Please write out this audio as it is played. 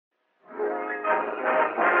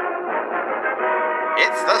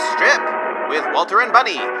with Walter and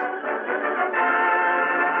Bunny.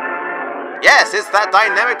 Yes, it's that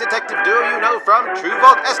dynamic detective duo you know from True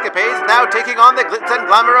Vault Escapades, now taking on the glitz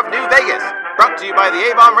and glamour of New Vegas. Brought to you by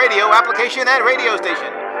the A-Bomb Radio application and radio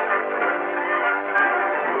station.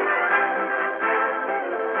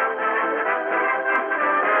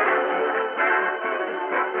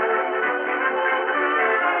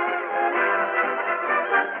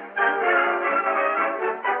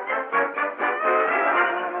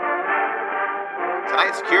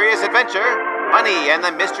 Tonight's curious adventure, Bunny and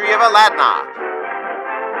the Mystery of Eladna.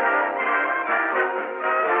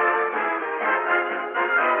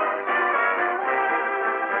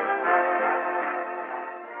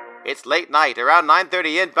 It's late night, around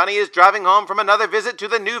 9:30, and Bunny is driving home from another visit to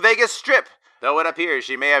the New Vegas Strip, though it appears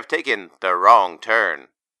she may have taken the wrong turn.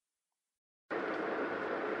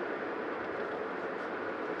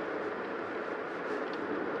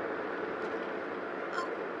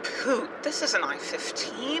 Hoot, this isn't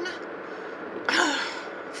I-15.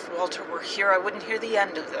 If Walter were here, I wouldn't hear the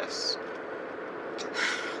end of this.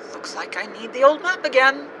 Looks like I need the old map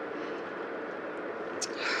again.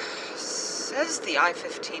 Says the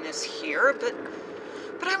I-15 is here, but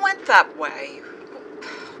I went that way.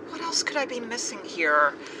 What else could I be missing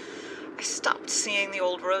here? I stopped seeing the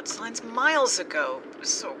old road signs miles ago,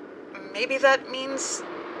 so maybe that means...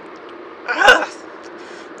 Ugh.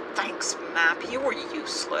 Thanks, map. You were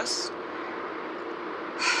useless.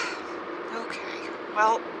 Okay,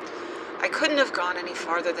 well, I couldn't have gone any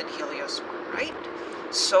farther than Helios 1, right?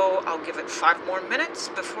 So I'll give it 5 more minutes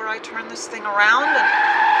before I turn this thing around and...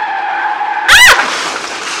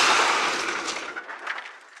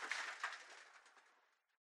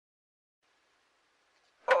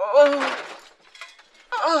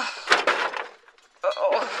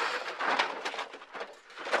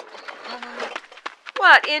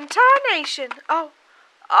 What in tarnation? Oh,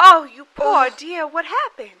 you poor dear, what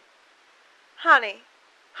happened? Honey,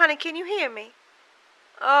 can you hear me?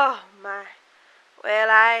 Oh, my. Well,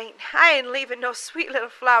 I ain't leaving no sweet little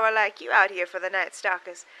flower like you out here for the night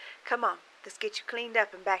stalkers. Come on, let's get you cleaned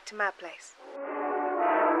up and back to my place.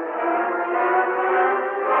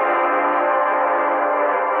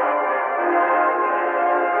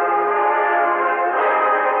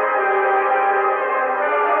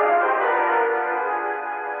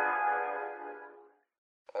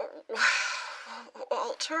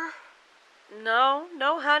 Walter? No,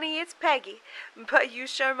 honey, it's Peggy. But you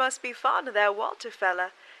sure must be fond of that Walter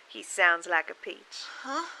fella. He sounds like a peach.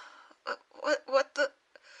 Huh? Where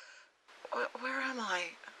am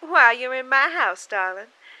I? Why, you're in my house, darling.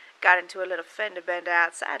 Got into a little fender bender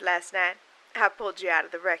outside last night. I pulled you out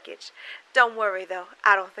of the wreckage. Don't worry, though.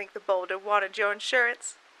 I don't think the boulder wanted your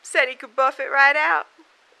insurance. Said he could buff it right out.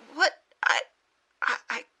 What?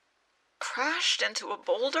 I crashed into a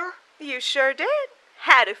boulder? You sure did.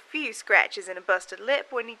 Had a few scratches and a busted lip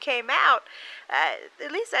when you came out.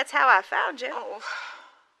 At least that's how I found you.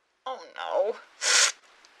 Oh no.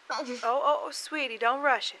 Oh, sweetie, don't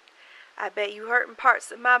rush it. I bet you hurting parts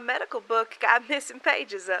that my medical book got missing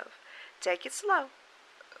pages of. Take it slow.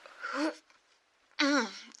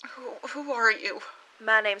 Who are you?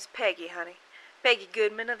 My name's Peggy, honey. Peggy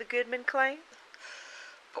Goodman of the Goodman Claim.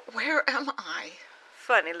 But where am I?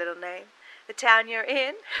 Funny little name. The town you're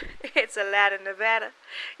in, it's Eladna, Nevada.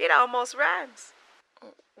 It almost rhymes.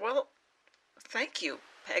 Well, thank you,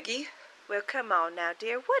 Peggy. Well, come on now,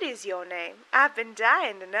 dear. What is your name? I've been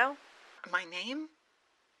dying to know. My name?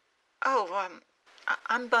 Oh,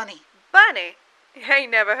 I'm Bunny. Bunny? I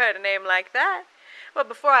ain't never heard a name like that. Well,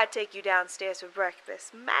 before I take you downstairs for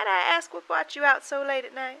breakfast, might I ask what brought you out so late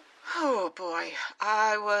at night? Oh, boy.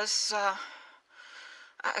 I was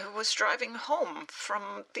driving home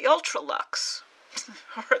from the Ultralux.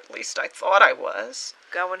 Or at least I thought I was.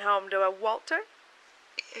 Going home to a Walter?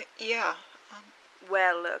 Yeah.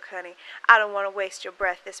 Well, look, honey, I don't want to waste your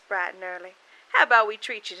breath this bright and early. How about we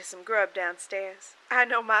treat you to some grub downstairs? I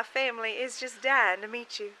know my family is just dying to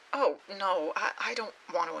meet you. Oh, no, I don't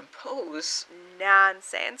want to impose.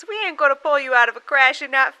 Nonsense. We ain't going to pull you out of a crash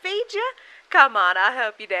and not feed you. Come on, I'll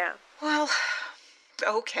help you down. Well,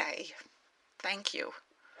 okay. Thank you.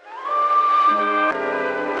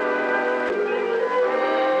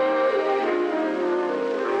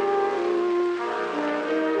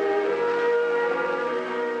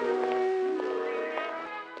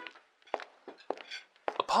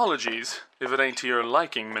 Apologies if it ain't to your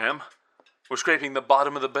liking, ma'am. We're scraping the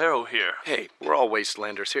bottom of the barrel here. Hey, we're all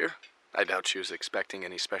wastelanders here. I doubt she was expecting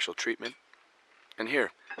any special treatment. And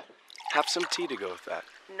here, have some tea to go with that.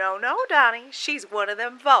 No, Donnie. She's one of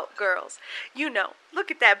them vault girls. You know, look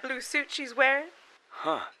at that blue suit she's wearing.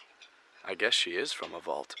 Huh. I guess she is from a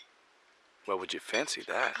vault. Well, would you fancy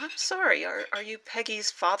that? I'm sorry, are you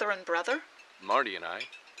Peggy's father and brother? Marty and I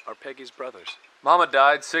are Peggy's brothers. Mama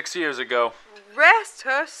died 6 years ago. Rest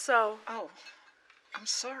her soul. Oh, I'm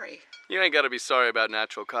sorry. You ain't got to be sorry about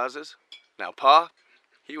natural causes. Now, Pa,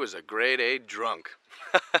 he was a grade A drunk.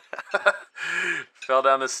 Fell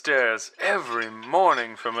down the stairs every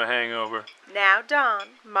morning from a hangover. Now, Don,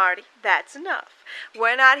 Marty, that's enough.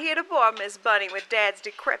 We're not here to bore Miss Bunny with Dad's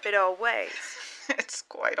decrepit old ways. It's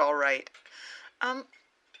quite all right. Mind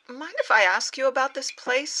if I ask you about this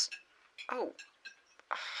place? Oh,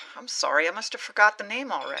 I'm sorry, I must have forgot the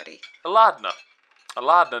name already. Eladna.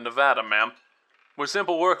 Eladna, Nevada, ma'am. We're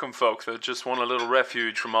simple working folk that just want a little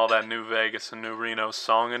refuge from all that New Vegas and New Reno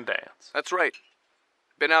song and dance. That's right.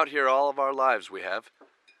 Been out here all of our lives, we have.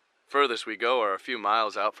 Furthest we go are a few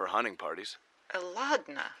miles out for hunting parties.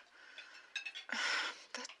 Eladna.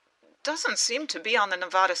 That doesn't seem to be on the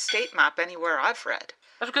Nevada state map anywhere I've read.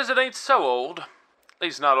 That's because it ain't so old. At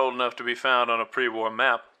least not old enough to be found on a pre-war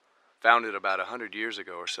map. Founded about 100 years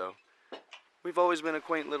ago or so. We've always been a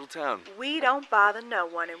quaint little town. We don't bother no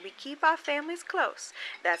one, and we keep our families close.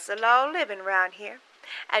 That's the law of living round here.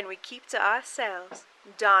 And we keep to ourselves.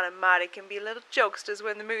 Don and Marty can be little jokesters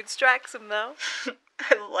when the mood strikes 'em, though.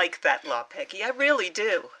 I like that law, Peggy. I really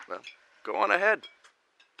do. Well, go on ahead.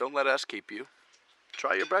 Don't let us keep you.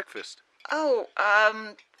 Try your breakfast. Oh,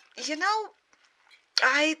 you know,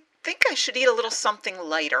 I think I should eat a little something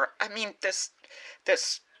lighter. I mean, this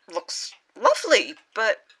looks lovely,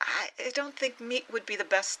 but I don't think meat would be the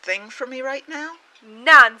best thing for me right now.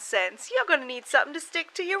 Nonsense. You're gonna need something to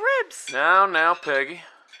stick to your ribs. Now, Peggy.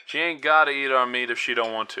 She ain't gotta eat our meat if she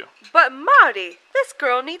don't want to. But Marty, this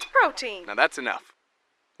girl needs protein. Now that's enough.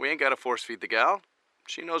 We ain't gotta force feed the gal.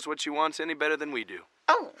 She knows what she wants any better than we do.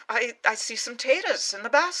 Oh, I see some potatoes in the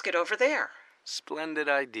basket over there. Splendid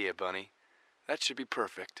idea, Bunny. That should be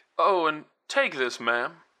perfect. Oh, and take this,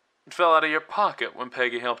 ma'am. It fell out of your pocket when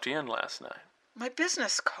Peggy helped you in last night. My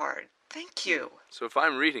business card. Thank you. So if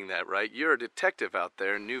I'm reading that right, you're a detective out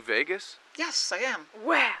there in New Vegas? Yes, I am.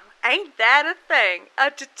 Well, ain't that a thing?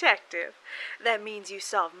 A detective. That means you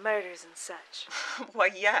solve murders and such. Why,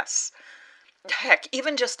 yes. Heck,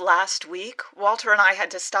 even just last week, Walter and I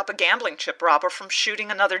had to stop a gambling chip robber from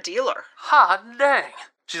shooting another dealer. Hot dang.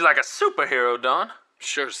 She's like a superhero, Don.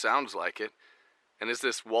 Sure sounds like it. And is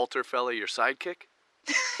this Walter fella your sidekick?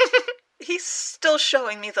 He's still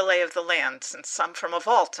showing me the lay of the land since I'm from a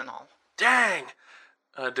vault and all. Dang.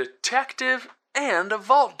 A detective and a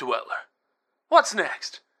vault dweller. What's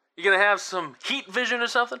next? You gonna have some heat vision or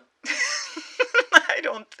something? I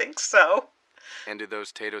don't think so. And do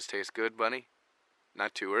those potatoes taste good, Bunny?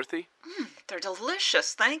 Not too earthy? They're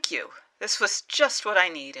delicious, thank you. This was just what I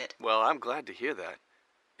needed. Well, I'm glad to hear that.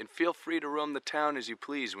 And feel free to roam the town as you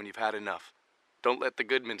please when you've had enough. Don't let the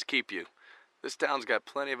Goodmans keep you. This town's got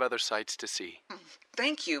plenty of other sights to see.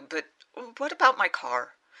 Thank you, but what about my car?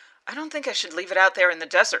 I don't think I should leave it out there in the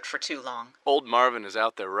desert for too long. Old Marvin is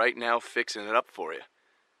out there right now fixing it up for you.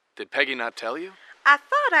 Did Peggy not tell you? I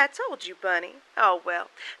thought I told you, Bunny. Oh, well,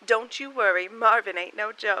 don't you worry. Marvin ain't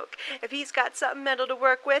no joke. If he's got something mental to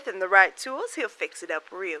work with and the right tools, he'll fix it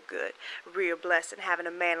up real good. Real blessing having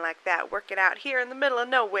a man like that working out here in the middle of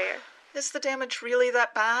nowhere. Is the damage really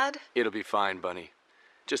that bad? It'll be fine, Bunny.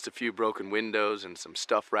 Just a few broken windows and some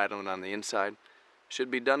stuff rattling on the inside.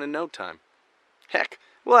 Should be done in no time. Heck,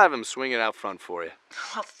 we'll have him swing it out front for you.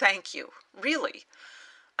 Well, thank you. Really.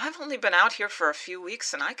 I've only been out here for a few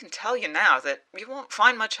weeks, and I can tell you now that you won't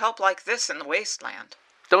find much help like this in the wasteland.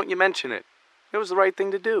 Don't you mention it. It was the right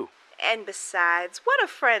thing to do. And besides, what are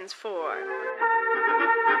friends for?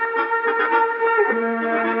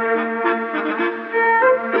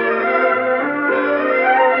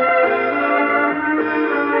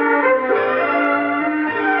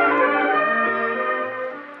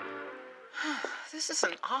 This is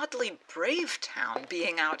an oddly brave town,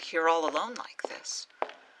 being out here all alone like this.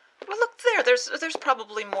 Well, look there. There's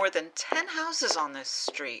probably more than 10 houses on this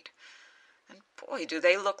street. And boy, do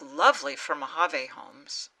they look lovely for Mojave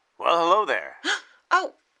homes. Well, hello there.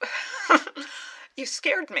 Oh, you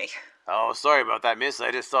scared me. Oh, sorry about that, miss.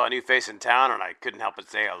 I just saw a new face in town and I couldn't help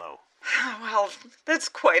but say hello. Well, that's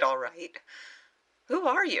quite all right. Who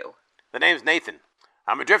are you? The name's Nathan.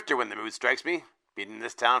 I'm a drifter when the mood strikes me. Been in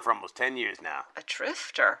this town for almost 10 years now. A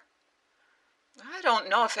drifter? I don't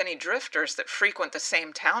know of any drifters that frequent the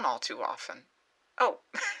same town all too often. Oh,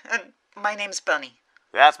 and my name's Bunny.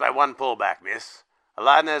 That's my one pullback, miss.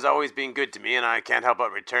 Eladna has always been good to me, and I can't help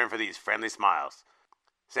but return for these friendly smiles.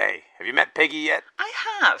 Say, have you met Peggy yet? I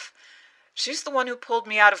have. She's the one who pulled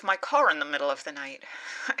me out of my car in the middle of the night.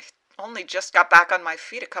 I only just got back on my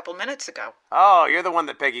feet a couple minutes ago. Oh, you're the one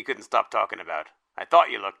that Peggy couldn't stop talking about. I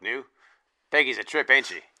thought you looked new. Peggy's a trip, ain't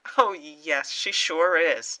she? Oh, yes, she sure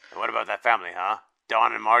is. And what about that family, huh?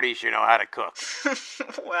 Dawn and Marty sure know how to cook.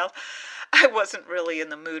 Well, I wasn't really in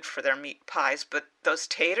the mood for their meat pies, but those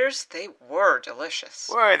taters, they were delicious.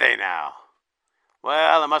 Where are they now?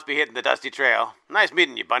 Well, I must be hitting the dusty trail. Nice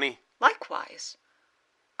meeting you, Bunny. Likewise.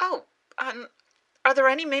 Oh, are there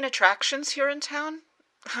any main attractions here in town?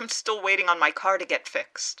 I'm still waiting on my car to get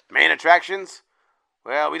fixed. Main attractions?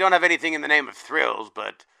 Well, we don't have anything in the name of thrills,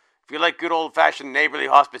 but if you like good old-fashioned neighborly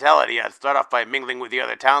hospitality, I'd start off by mingling with the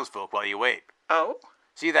other townsfolk while you wait. Oh?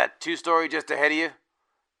 See that two-story just ahead of you?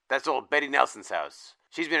 That's old Betty Nelson's house.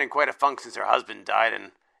 She's been in quite a funk since her husband died,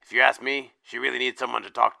 and if you ask me, she really needs someone to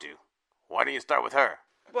talk to. Why don't you start with her?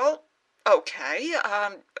 Well, okay.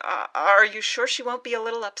 Are you sure she won't be a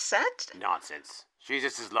little upset? Nonsense. She's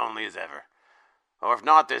just as lonely as ever. Or if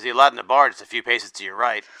not, there's the Eladna bar just a few paces to your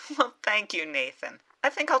right. Well, thank you, Nathan. I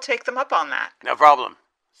think I'll take them up on that. No problem.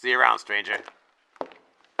 See you around, stranger.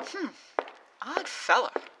 Odd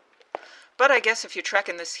fella. But I guess if you trek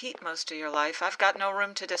in this heat most of your life, I've got no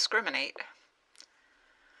room to discriminate.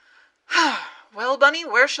 Well, Bunny,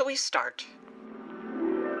 where shall we start?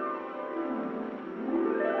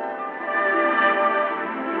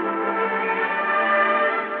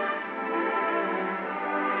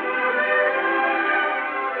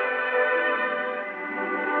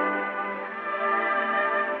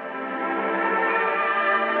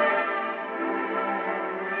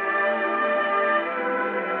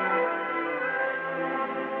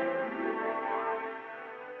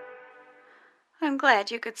 I'm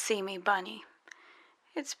glad you could see me, Bunny.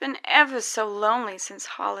 It's been ever so lonely since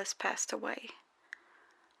Hollis passed away.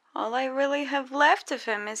 All I really have left of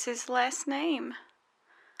him is his last name.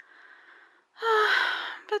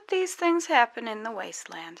 But these things happen in the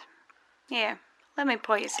wasteland. Here, let me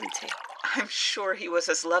pour you some tea. I'm sure he was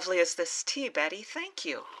as lovely as this tea, Betty. Thank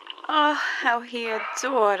you. Oh, how he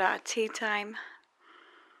adored our tea time.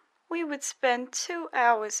 We would spend 2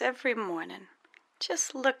 hours every morning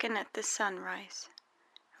just looking at the sunrise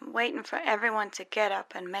and waiting for everyone to get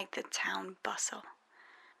up and make the town bustle.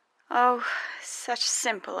 Oh, such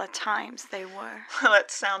simpler times they were. Well,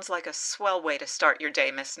 that sounds like a swell way to start your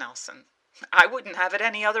day, Miss Nelson. I wouldn't have it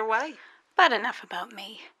any other way. But enough about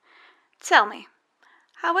me. Tell me,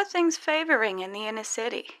 how are things favoring in the inner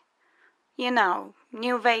city? You know,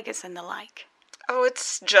 New Vegas and the like. Oh,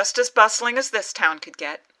 it's just as bustling as this town could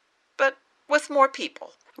get, but with more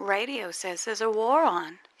people. Radio says there's a war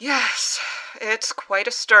on. Yes, it's quite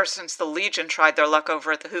a stir since the Legion tried their luck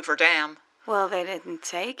over at the Hoover Dam. Well, they didn't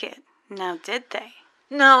take it. Now, did they?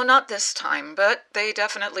 No, not this time, but they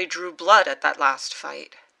definitely drew blood at that last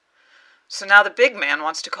fight. So now the big man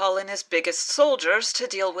wants to call in his biggest soldiers to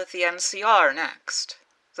deal with the NCR next.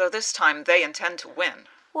 Though this time they intend to win.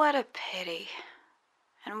 What a pity.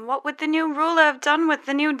 And what would the new ruler have done with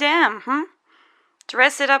the new dam,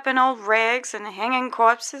 Dress it up in old rags and hanging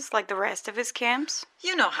corpses like the rest of his camps?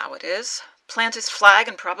 You know how it is. Plant his flag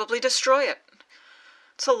and probably destroy it.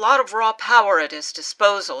 It's a lot of raw power at his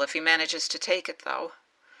disposal if he manages to take it, though.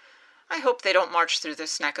 I hope they don't march through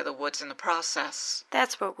this neck of the woods in the process.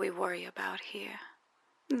 That's what we worry about here.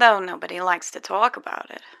 Though nobody likes to talk about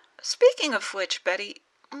it. Speaking of which, Betty,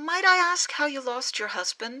 might I ask how you lost your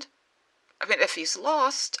husband? I mean, if he's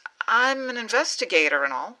lost, I'm an investigator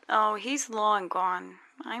and all. Oh, he's long gone.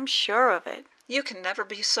 I'm sure of it. You can never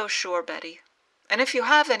be so sure, Betty. And if you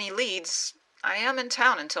have any leads, I am in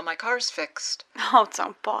town until my car's fixed. Oh,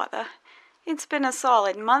 don't bother. It's been a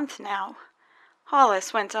solid month now.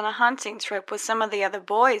 Hollis went on a hunting trip with some of the other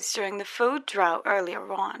boys during the food drought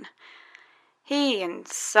earlier on. He and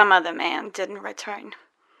some other man didn't return,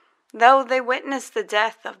 though they witnessed the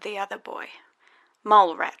death of the other boy.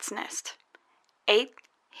 Mole Rat's Nest. Ate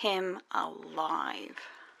him alive.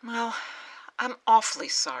 Well, I'm awfully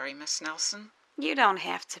sorry, Miss Nelson. You don't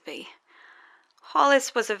have to be.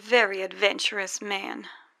 Hollis was a very adventurous man.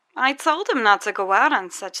 I told him not to go out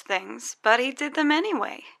on such things, but he did them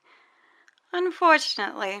anyway.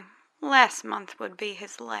 Unfortunately, last month would be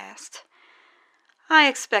his last. I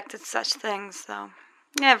expected such things, though.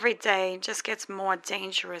 Every day just gets more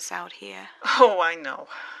dangerous out here. Oh, I know.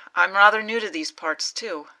 I'm rather new to these parts,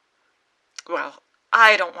 too. Well,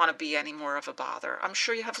 I don't want to be any more of a bother. I'm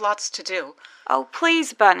sure you have lots to do. Oh,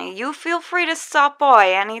 please, Bunny, you feel free to stop by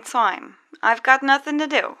any time. I've got nothing to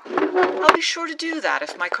do. I'll be sure to do that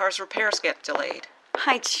if my car's repairs get delayed.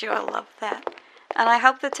 I'd sure love that. And I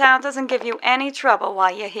hope the town doesn't give you any trouble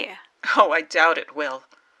while you're here. Oh, I doubt it will.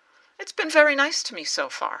 It's been very nice to me so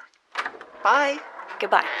far. Bye.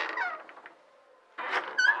 Goodbye.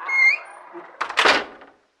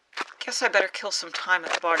 Guess I better kill some time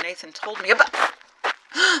at the bar Nathan told me about.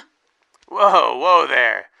 Whoa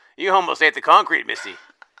there. You almost ate the concrete, Missy.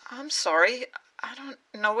 I'm sorry. I don't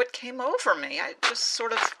know what came over me. I just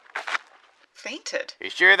sort of fainted. You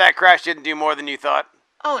sure that crash didn't do more than you thought?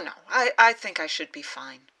 Oh, no. I think I should be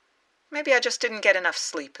fine. Maybe I just didn't get enough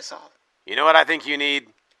sleep is all. You know what I think you need?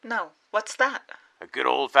 No. What's that? A good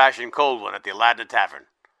old-fashioned cold one at the Eladna Tavern.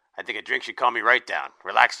 I think a drink should calm you right down,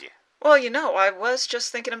 relax you. Well, I was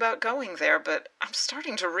just thinking about going there, but I'm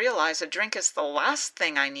starting to realize a drink is the last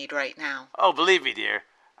thing I need right now. Oh, believe me, dear.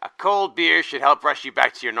 A cold beer should help rush you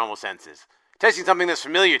back to your normal senses. Tasting something that's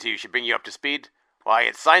familiar to you should bring you up to speed. Why,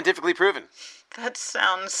 it's scientifically proven. That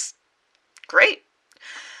sounds great.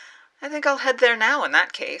 I think I'll head there now in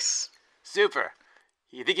that case. Super.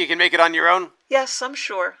 You think you can make it on your own? Yes, I'm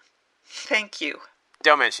sure. Thank you.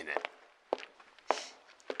 Don't mention it.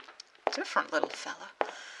 Different little fella.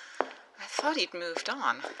 I thought he'd moved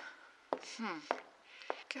on.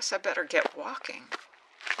 Guess I better get walking.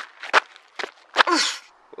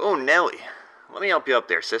 Oh, Nellie. Let me help you up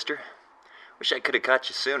there, sister. Wish I could have caught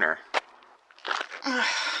you sooner.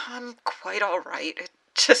 I'm quite all right. It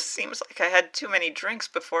just seems like I had too many drinks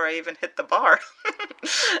before I even hit the bar.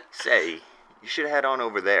 Say, you should head on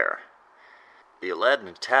over there. The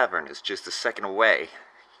Eladna Tavern is just a second away.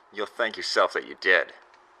 You'll thank yourself that you did.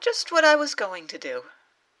 Just what I was going to do.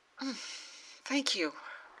 Thank you.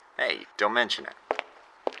 Hey, don't mention it.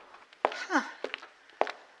 I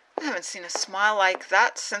haven't seen a smile like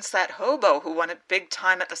that since that hobo who won it big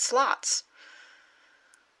time at the slots.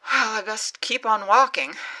 Well, I best keep on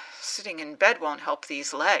walking. Sitting in bed won't help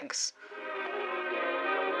these legs.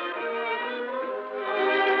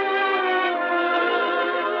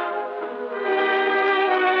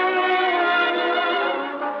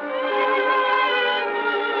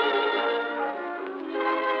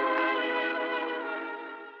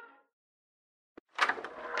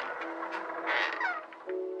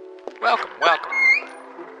 Welcome.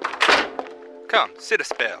 Come, sit a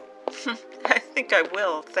spell. I think I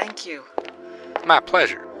will, thank you. My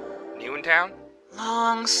pleasure. New in town?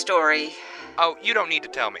 Long story. Oh, you don't need to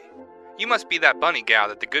tell me. You must be that bunny gal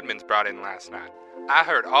that the Goodmans brought in last night. I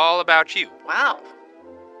heard all about you. Wow.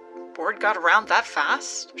 Word got around that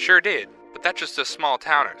fast? Sure did, but that's just us small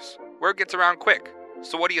towners. Word gets around quick.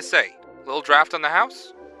 So what do you say? Little draft on the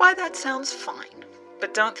house? Why, that sounds fine.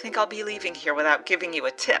 But don't think I'll be leaving here without giving you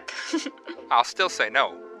a tip. I'll still say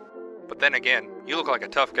no. But then again, you look like a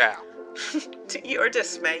tough gal. To your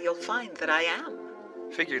dismay, you'll find that I am.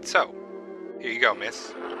 Figured so. Here you go,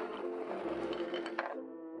 miss.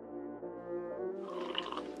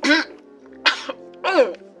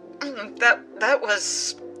 Oh, that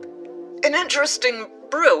was an interesting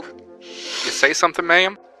brew. You say something,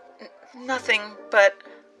 ma'am? Nothing, but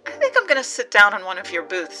I think I'm gonna sit down in one of your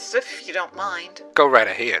booths, if you don't mind. Go right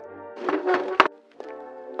ahead.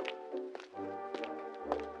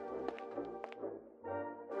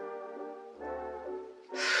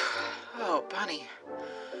 Oh, Bunny,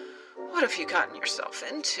 what have you gotten yourself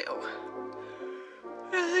into?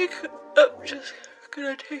 I think I'm just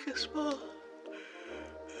gonna take a small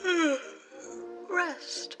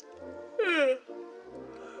rest.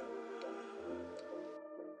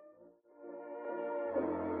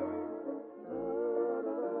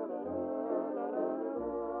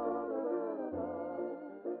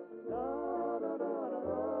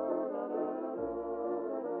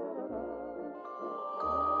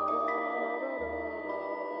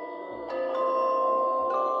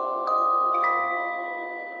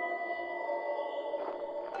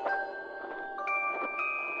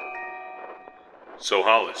 So,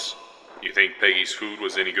 Hollis, you think Peggy's food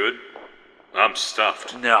was any good? I'm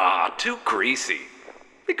stuffed. Nah, too greasy.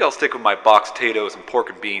 Think I'll stick with my boxed potatoes and pork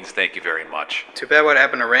and beans, thank you very much. Too bad what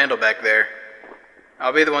happened to Randall back there.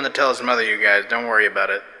 I'll be the one to tell his mother, you guys. Don't worry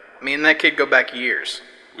about it. Me and that kid go back years.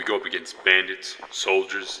 We go up against bandits,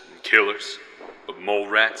 soldiers, and killers. But mole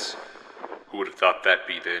rats? Who would have thought that'd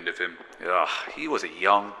be the end of him? Ugh, he was a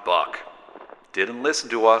young buck. Didn't listen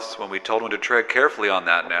to us when we told him to tread carefully on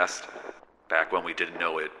that nest. Back when we didn't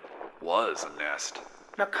know it was a nest.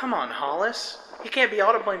 Now come on, Hollis. He can't be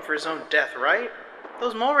all to blame for his own death, right?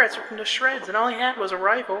 Those mole rats ripped him to shreds, and all he had was a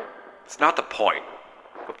rifle. It's not the point.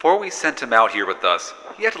 Before we sent him out here with us,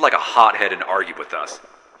 he acted like a hothead and argued with us.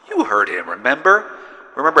 You heard him, remember?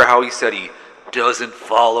 Remember how he said he doesn't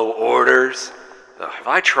follow orders? If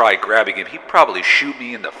I tried grabbing him, he'd probably shoot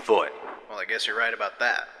me in the foot. Well, I guess you're right about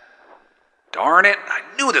that. Darn it, I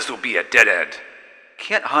knew this would be a dead end.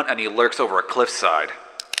 Can't hunt any lurks over a cliffside.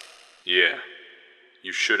 Yeah,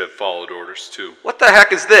 you should have followed orders too. What the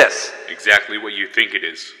heck is this? Exactly what you think it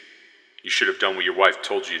is. You should have done what your wife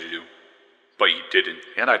told you to do. But you didn't.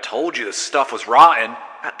 And I told you the stuff was rotten.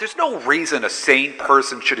 There's no reason a sane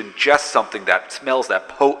person should ingest something that smells that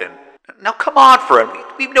potent. Now come on, friend.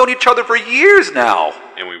 We've known each other for years now.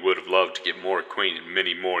 And we would have loved to get more acquainted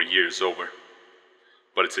many more years over.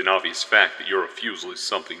 But it's an obvious fact that your refusal is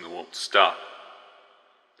something that won't stop.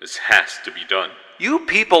 This has to be done. You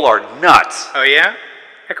people are nuts. Oh yeah?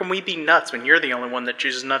 How can we be nuts when you're the only one that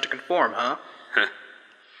chooses not to conform, huh?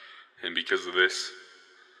 And because of this,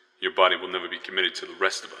 your body will never be committed to the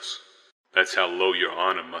rest of us. That's how low your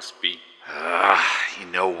honor must be. You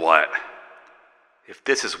know what? If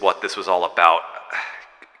this is what this was all about,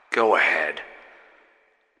 go ahead.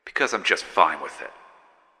 Because I'm just fine with it.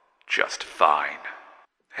 Just fine.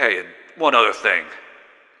 Hey, and one other thing.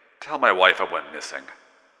 Tell my wife I went missing.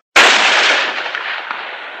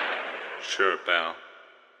 Sure, pal.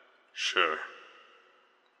 Sure.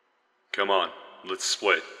 Come on, let's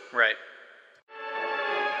split. Right.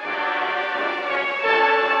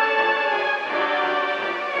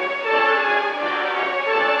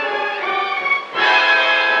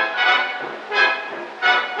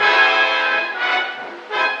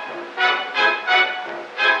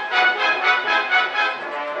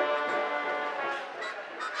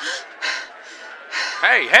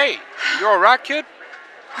 Hey, you alright, kid?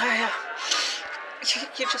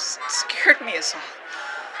 You just scared me as all.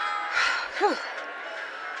 Whew.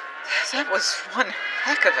 That was one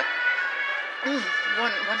heck of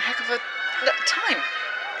one heck of a time.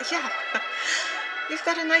 Yeah. You've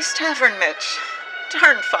got a nice tavern, Mitch.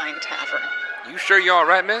 Darn fine tavern. You sure you're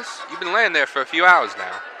alright, miss? You've been laying there for a few hours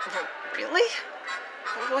now. Really?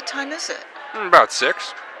 What time is it? About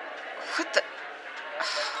 6. What the...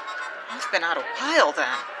 I've been out a while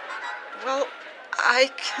then. Well,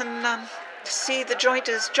 I can see the joint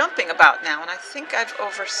is jumping about now, and I think I've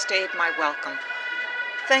overstayed my welcome.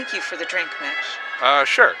 Thank you for the drink, Mitch.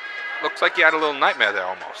 Sure. Looks like you had a little nightmare there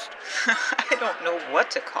almost. I don't know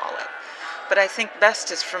what to call it, but I think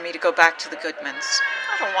best is for me to go back to the Goodmans.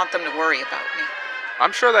 I don't want them to worry about me.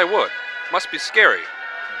 I'm sure they would. Must be scary,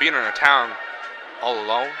 being in a town all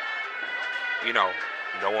alone. You know,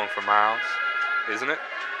 no one for miles, isn't it?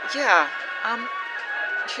 Yeah,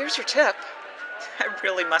 here's your tip. I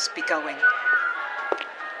really must be going.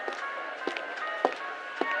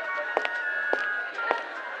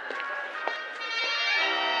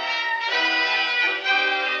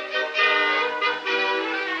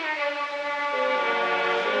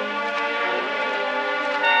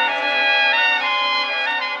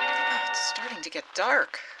 It's starting to get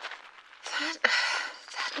dark.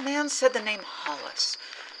 That man said the name Hollis.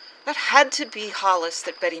 That had to be Hollis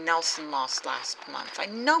that Betty Nelson lost last month. I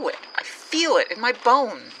know it. I feel it in my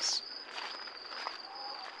bones.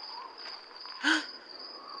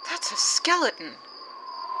 That's a skeleton.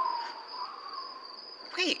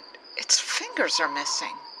 Wait, its fingers are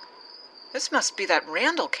missing. This must be that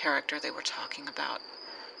Randall character they were talking about.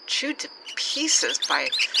 Chewed to pieces by...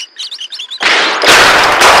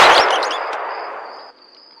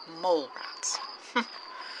 mole rats.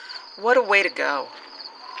 What a way to go.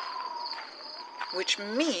 Which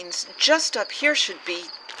means just up here should be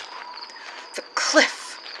the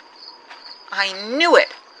cliff. I knew it.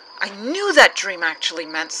 I knew that dream actually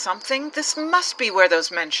meant something. This must be where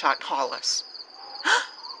those men shot Hollis.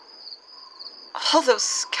 All those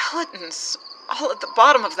skeletons, all at the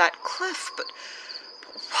bottom of that cliff. But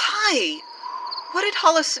why? What did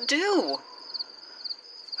Hollis do?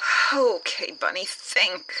 Okay, Bunny,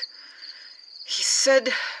 think. He said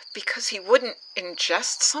because he wouldn't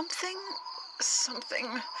ingest something?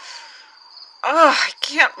 Something... I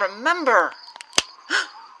can't remember.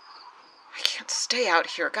 I can't stay out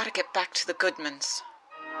here. Gotta get back to the Goodmans.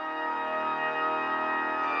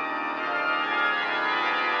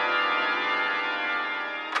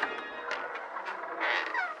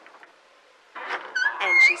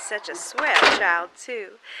 And she's such a swell child,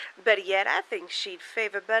 too. But yet I think she'd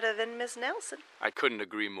favor better than Miss Nelson. I couldn't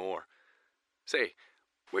agree more. Say,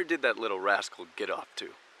 where did that little rascal get off to?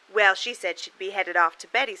 Well, she said she'd be headed off to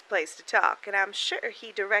Betty's place to talk, and I'm sure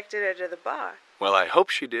he directed her to the bar. Well, I hope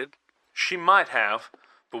she did. She might have,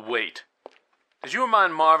 but wait. Did you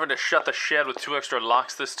remind Marvin to shut the shed with 2 extra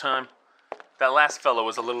locks this time? That last fellow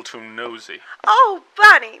was a little too nosy. Oh,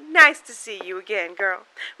 Bunny, nice to see you again, girl.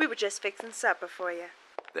 We were just fixing supper for you.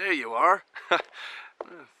 There you are.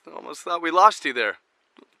 Almost thought we lost you there.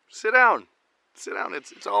 Sit down. Sit down.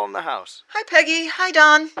 It's all in the house. Hi, Peggy. Hi,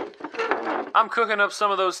 Don. I'm cooking up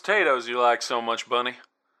some of those potatoes you like so much, Bunny.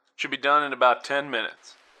 Should be done in about 10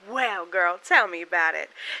 minutes. Well, girl, tell me about it.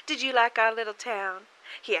 Did you like our little town?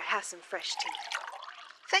 Here, have some fresh tea.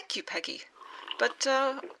 Thank you, Peggy. But,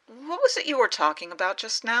 what was it you were talking about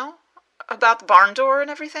just now? About the barn door and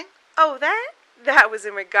everything? Oh, that? That was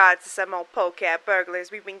in regards to some old polecat burglars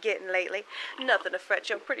we've been getting lately. Nothing to fret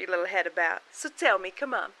your pretty little head about. So tell me,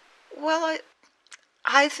 come on. Well,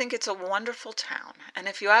 I think it's a wonderful town. And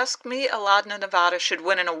if you ask me, Eladna, Nevada should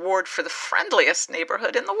win an award for the friendliest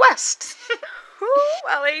neighborhood in the West. Ooh,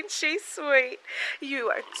 well, ain't she sweet? You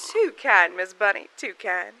are too kind, Miss Bunny, too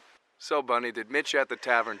kind. So, Bunny, did Mitch at the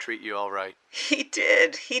tavern treat you all right? He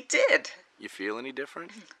did. You feel any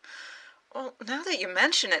different? Well, now that you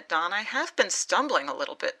mention it, Don, I have been stumbling a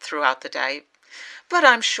little bit throughout the day. But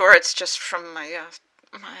I'm sure it's just from my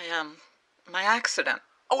accident.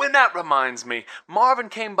 Oh, and that reminds me. Marvin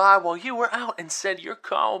came by while you were out and said your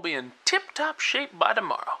car will be in tip-top shape by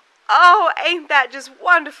tomorrow. Oh, ain't that just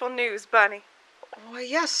wonderful news, Bunny? Why,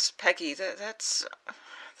 yes, Peggy, that's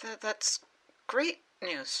great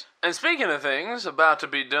news. And speaking of things about to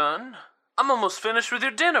be done, I'm almost finished with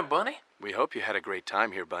your dinner, Bunny. We hope you had a great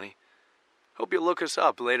time here, Bunny. Hope you'll look us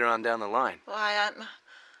up later on down the line. Why,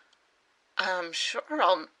 I'm sure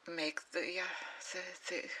I'll make the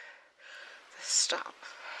stop.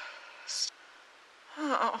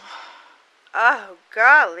 Oh,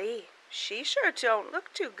 golly. She sure don't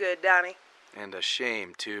look too good, Donnie. And a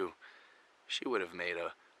shame, too. She would have made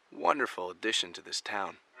a wonderful addition to this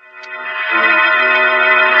town.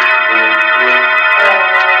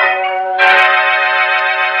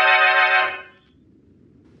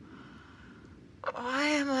 Why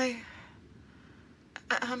am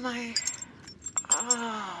I...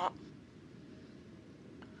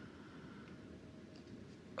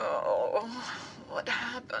 Oh, what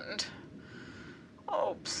happened?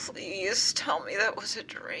 Oh, please tell me that was a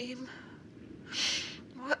dream.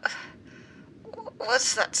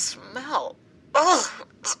 What's that smell? Oh,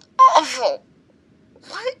 it's awful.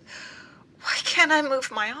 Why can't I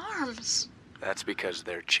move my arms? That's because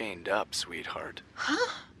they're chained up, sweetheart.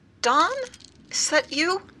 Huh? Don? Is that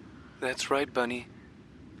you? That's right, Bunny.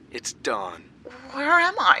 It's Dawn. Where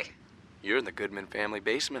am I? You're in the Goodman family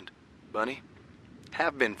basement, Bunny.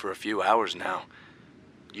 Have been for a few hours now.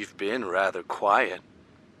 You've been rather quiet.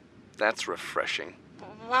 That's refreshing.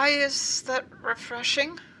 Why is that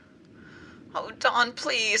refreshing? Oh, Don,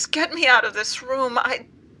 please, get me out of this room. I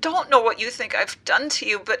don't know what you think I've done to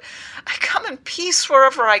you, but I come in peace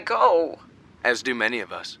wherever I go. As do many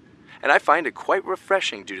of us. And I find it quite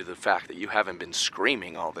refreshing due to the fact that you haven't been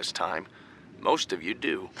screaming all this time. Most of you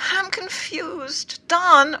do. I'm confused.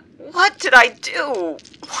 Don, what did I do?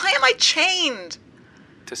 Why am I chained?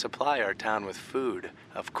 To supply our town with food,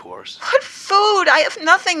 of course. What food? I have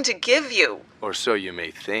nothing to give you. Or so you may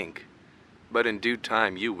think. But in due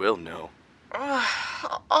time you will know.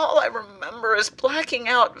 All I remember is blacking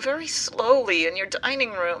out very slowly in your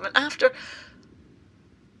dining room, and after...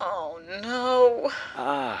 Oh, no.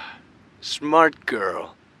 Ah, smart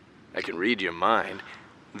girl. I can read your mind.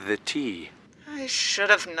 The tea. I should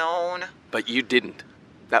have known. But you didn't.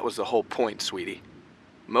 That was the whole point, sweetie.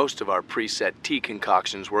 Most of our preset tea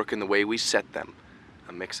concoctions work in the way we set them.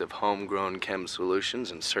 A mix of homegrown chem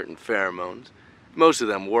solutions and certain pheromones. Most of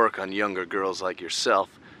them work on younger girls like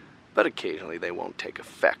yourself, but occasionally they won't take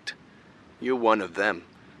effect. You're one of them,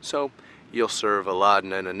 so you'll serve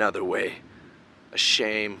Eladna in another way. A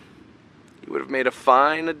shame. You would have made a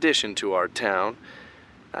fine addition to our town.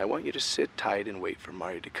 I want you to sit tight and wait for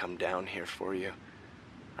Marty to come down here for you.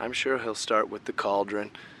 I'm sure he'll start with the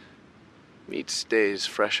cauldron. Meat stays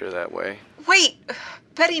fresher that way. Wait!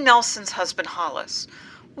 Betty Nelson's husband, Hollis.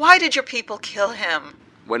 Why did your people kill him?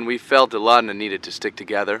 When we felt Eladna needed to stick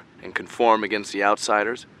together and conform against the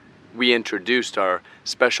outsiders, we introduced our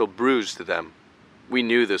special brews to them. We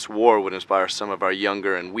knew this war would inspire some of our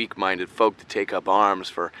younger and weak-minded folk to take up arms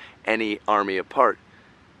for any army apart.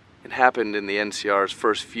 It happened in the NCR's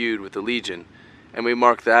first feud with the Legion, and we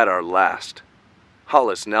marked that our last.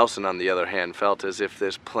 Hollis Nelson, on the other hand, felt as if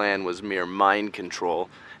this plan was mere mind control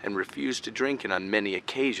and refused to drink it on many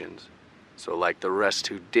occasions. So like the rest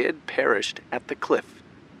who did, perished at the cliff.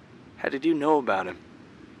 How did you know about him?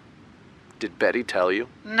 Did Betty tell you?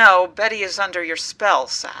 No, Betty is under your spell,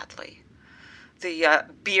 sadly. The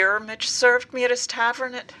beer Mitch served me at his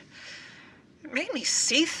tavern, it made me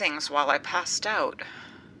see things while I passed out.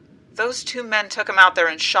 Those two men took him out there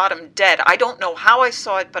and shot him dead. I don't know how I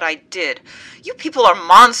saw it, but I did. You people are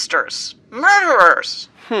monsters. Murderers.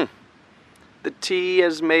 The tea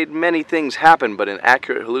has made many things happen, but an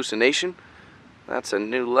accurate hallucination? That's a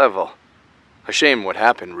new level. A shame what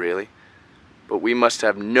happened, really. But we must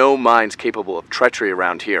have no minds capable of treachery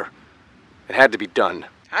around here. It had to be done.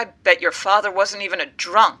 I bet your father wasn't even a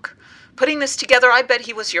drunk. Putting this together, I bet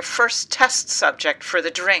he was your first test subject for the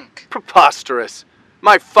drink. Preposterous.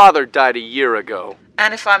 My father died a year ago.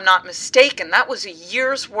 And if I'm not mistaken, that was a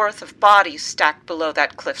year's worth of bodies stacked below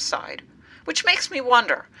that cliffside. Which makes me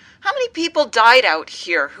wonder, how many people died out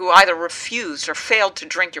here who either refused or failed to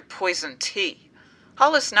drink your poison tea?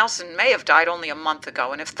 Hollis Nelson may have died only a month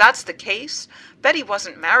ago, and if that's the case, Betty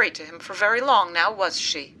wasn't married to him for very long now, was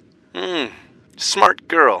she? Smart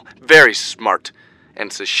girl. Very smart. And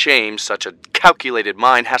it's a shame such a calculated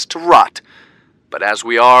mind has to rot. But as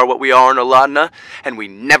we are what we are in Eladna, and we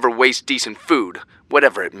never waste decent food,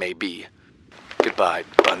 whatever it may be. Goodbye,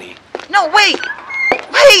 Bunny. No, wait!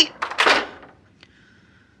 Wait!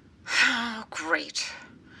 Oh, great.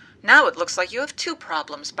 Now it looks like you have two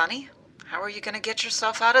problems, Bunny. How are you going to get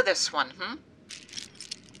yourself out of this one,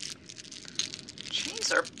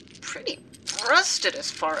 Chains are pretty rusted as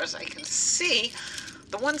far as I can see.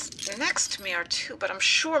 The ones next to me are too, but I'm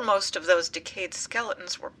sure most of those decayed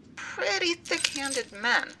skeletons were pretty thick-handed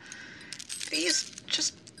men. These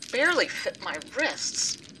just barely fit my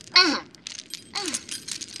wrists.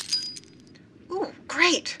 Ooh,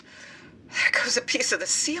 great. There goes a piece of the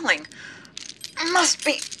ceiling. Must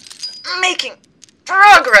be making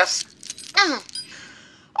progress.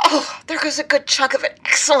 Oh, there goes a good chunk of it.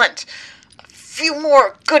 Excellent. A few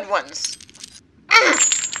more good ones.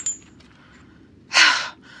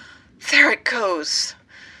 There it goes.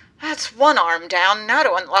 That's one arm down. Now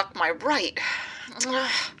to unlock my right.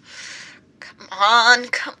 Come on,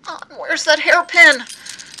 come on. Where's that hairpin?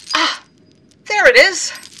 Ah, there it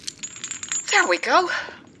is. There we go.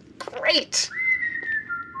 Great.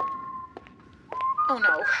 Oh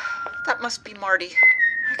no, that must be Marty.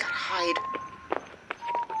 I gotta hide.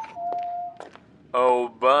 Oh,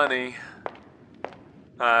 Bunny,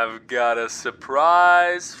 I've got a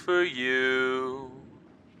surprise for you.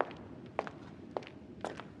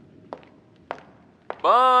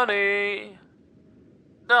 Bunny,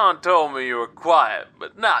 Don told me you were quiet,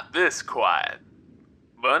 but not this quiet.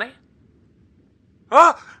 Bunny?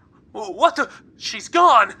 Ah! What the? She's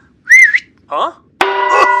gone! Huh?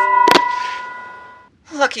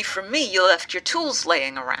 Lucky for me, you left your tools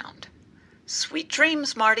laying around. Sweet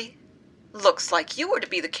dreams, Marty. Looks like you were to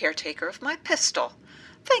be the caretaker of my pistol.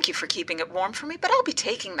 Thank you for keeping it warm for me, but I'll be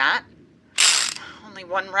taking that. Only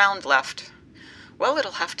one round left. Well,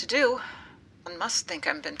 it'll have to do. One must think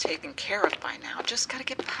I've been taken care of by now. Just gotta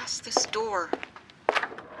get past this door.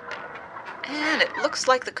 And it looks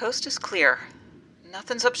like the coast is clear.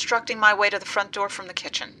 Nothing's obstructing my way to the front door from the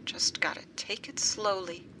kitchen. Just gotta take it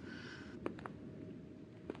slowly.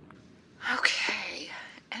 Okay,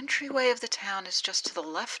 entryway of the town is just to the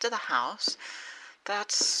left of the house.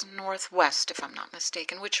 That's northwest, if I'm not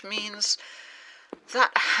mistaken, which means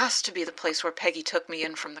that has to be the place where Peggy took me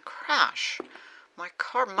in from the crash. My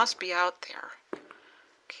car must be out there.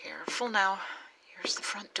 Careful now. Here's the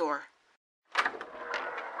front door.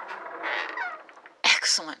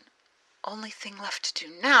 Excellent. Only thing left to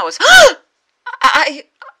do now is...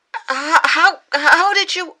 How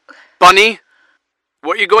did you... Bunny,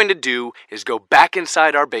 what you're going to do is go back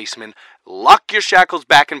inside our basement, lock your shackles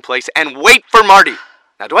back in place, and wait for Marty.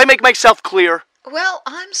 Now, do I make myself clear? Well,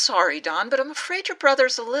 I'm sorry, Don, but I'm afraid your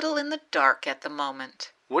brother's a little in the dark at the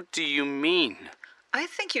moment. What do you mean? I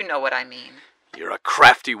think you know what I mean. You're a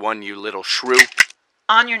crafty one, you little shrew.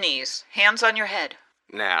 On your knees, hands on your head.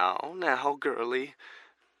 Now, girlie.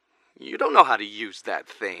 You don't know how to use that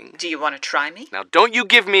thing. Do you want to try me? Now, don't you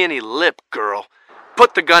give me any lip, girl.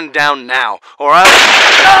 Put the gun down now, or I'll...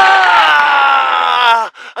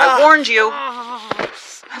 I warned you.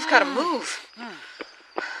 I've got to move.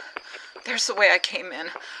 There's the way I came in.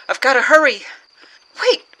 I've got to hurry.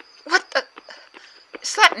 Wait, what the...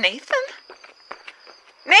 Is that Nathan?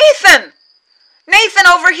 Nathan! Nathan,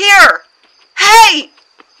 over here! Hey!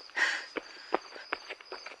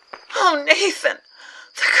 Oh, Nathan.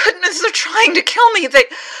 The goodness, they're trying to kill me. They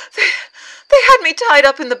had me tied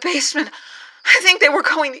up in the basement. I think they were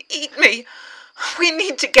going to eat me. We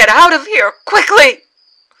need to get out of here, quickly.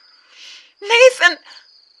 Nathan!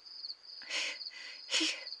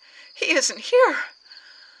 He isn't here.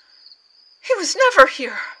 He was never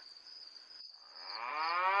here.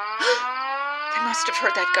 They must have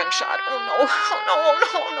heard that gunshot. Oh no, oh no, oh no,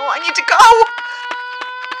 oh no, I need to go!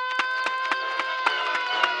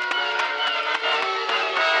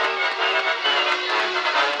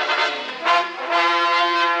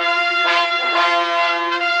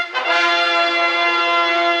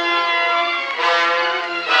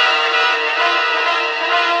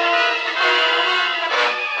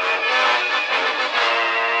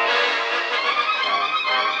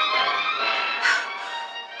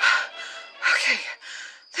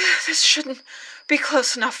 This shouldn't be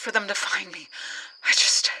close enough for them to find me. I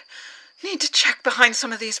just need to check behind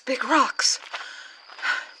some of these big rocks.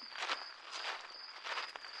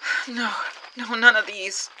 No, none of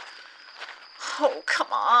these. Oh, come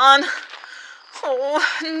on. Oh,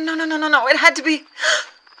 no. It had to be...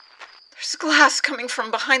 There's glass coming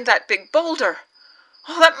from behind that big boulder.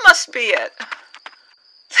 Oh, that must be it.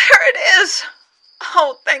 There it is.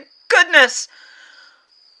 Oh, thank goodness.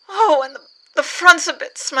 Oh, and the front's a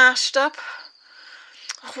bit smashed up.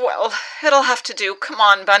 Well, it'll have to do. Come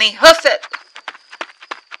on, Bunny, hoof it.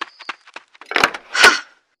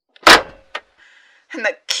 And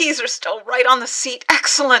the keys are still right on the seat.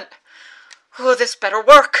 Excellent. Oh, this better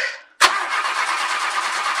work.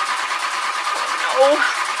 Oh,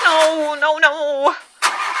 no.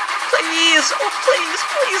 Please,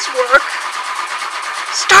 please work.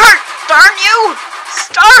 Start, darn you!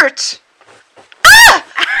 Start!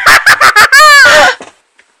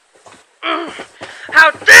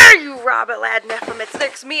 How dare you rob Eladna from its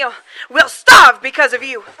next meal? We'll starve because of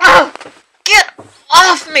you. Oh, get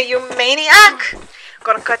off me, you maniac!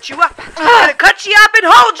 Gonna cut you up. Gonna cut you up and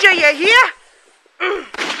hold you hear?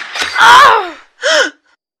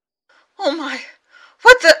 Oh my,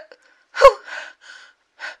 what the... Who...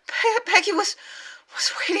 Peggy was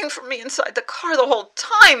waiting for me inside the car the whole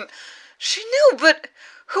time. She knew, but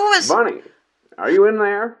who was... Bunny, are you in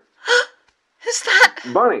there? Is that...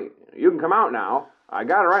 Bunny, you can come out now. I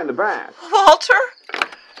got it right in the back. Walter?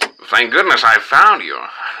 Thank goodness I found you.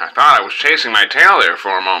 I thought I was chasing my tail there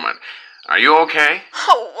for a moment. Are you okay?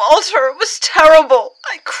 Oh, Walter, it was terrible.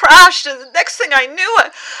 I crashed, and the next thing I knew,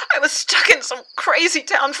 I was stuck in some crazy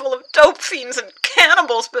town full of dope fiends and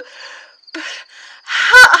cannibals, but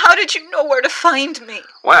how did you know where to find me?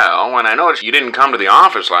 Well, when I noticed you didn't come to the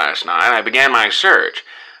office last night, I began my search.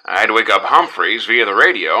 I had to wake up Humphreys via the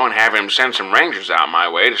radio and have him send some rangers out my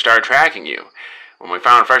way to start tracking you. When we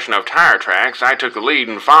found fresh enough tire tracks, I took the lead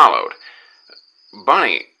and followed.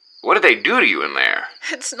 Bunny, what did they do to you in there?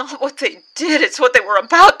 It's not what they did, it's what they were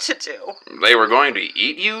about to do. They were going to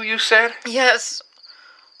eat you said? Yes.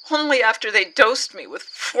 Only after they dosed me with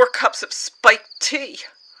 4 cups of spiked tea.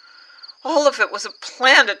 All of it was a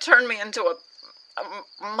plan to turn me into a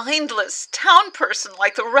mindless town person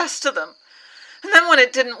like the rest of them. And then when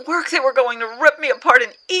it didn't work, they were going to rip me apart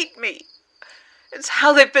and eat me. It's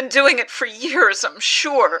how they've been doing it for years, I'm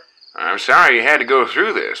sure. I'm sorry you had to go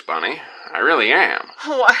through this, Bunny. I really am.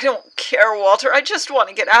 Oh, I don't care, Walter. I just want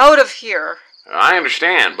to get out of here. I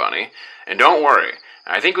understand, Bunny. And don't worry.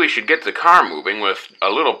 I think we should get the car moving with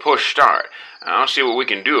a little push start. I'll see what we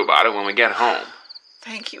can do about it when we get home.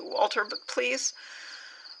 Thank you, Walter, but please,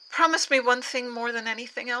 promise me one thing more than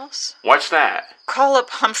anything else. What's that? Call up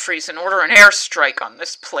Humphreys and order an airstrike on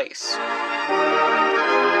this place.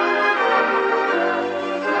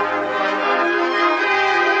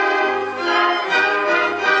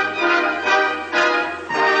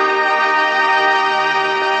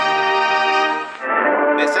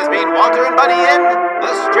 This has been Walter and Bunny in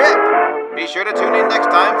The Strip. Be sure to tune in next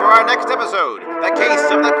time for our next episode, The Case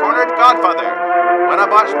of the Cornered Godfather. When a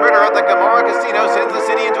botched murder at the Gomorrah Casino sends the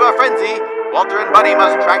city into a frenzy, Walter and Bunny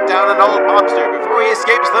must track down an old mobster before he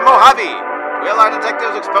escapes the Mojave. Will our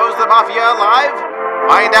detectives expose the Mafia alive?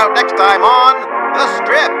 Find out next time on The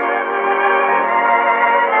Strip.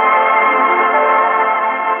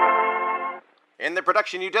 In the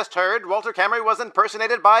production you just heard, Walter Camry was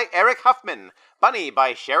impersonated by Eric Huffman, Bunny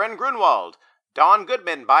by Sharon Grunwald, Don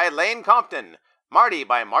Goodman by Lane Compton, Marty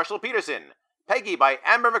by Marshall Peterson, Peggy by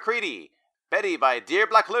Amber McCready, Betty by Dear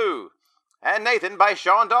Black Lou, and Nathan by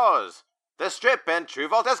Sean Dawes. The Strip and True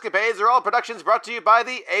Vault Escapades are all productions brought to you by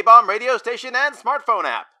the A-Bomb radio station and smartphone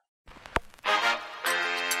app.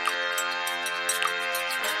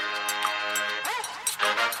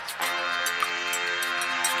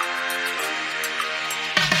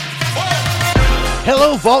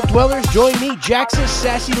 Hello, Vault Dwellers. Join me, Jaxus,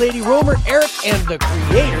 Sassy Lady Romer, Eric, and the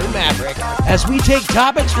Creator Maverick as we take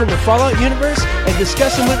topics from the Fallout universe and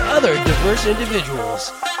discuss them with other diverse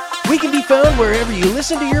individuals. We can be found wherever you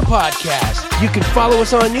listen to your podcast. You can follow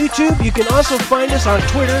us on YouTube. You can also find us on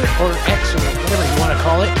Twitter or X or whatever you want to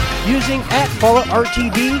call it using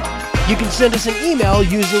 @FalloutRTD. You can send us an email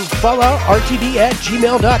using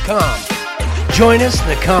falloutrtd@gmail.com. Join us.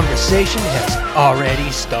 The conversation has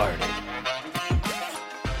already started.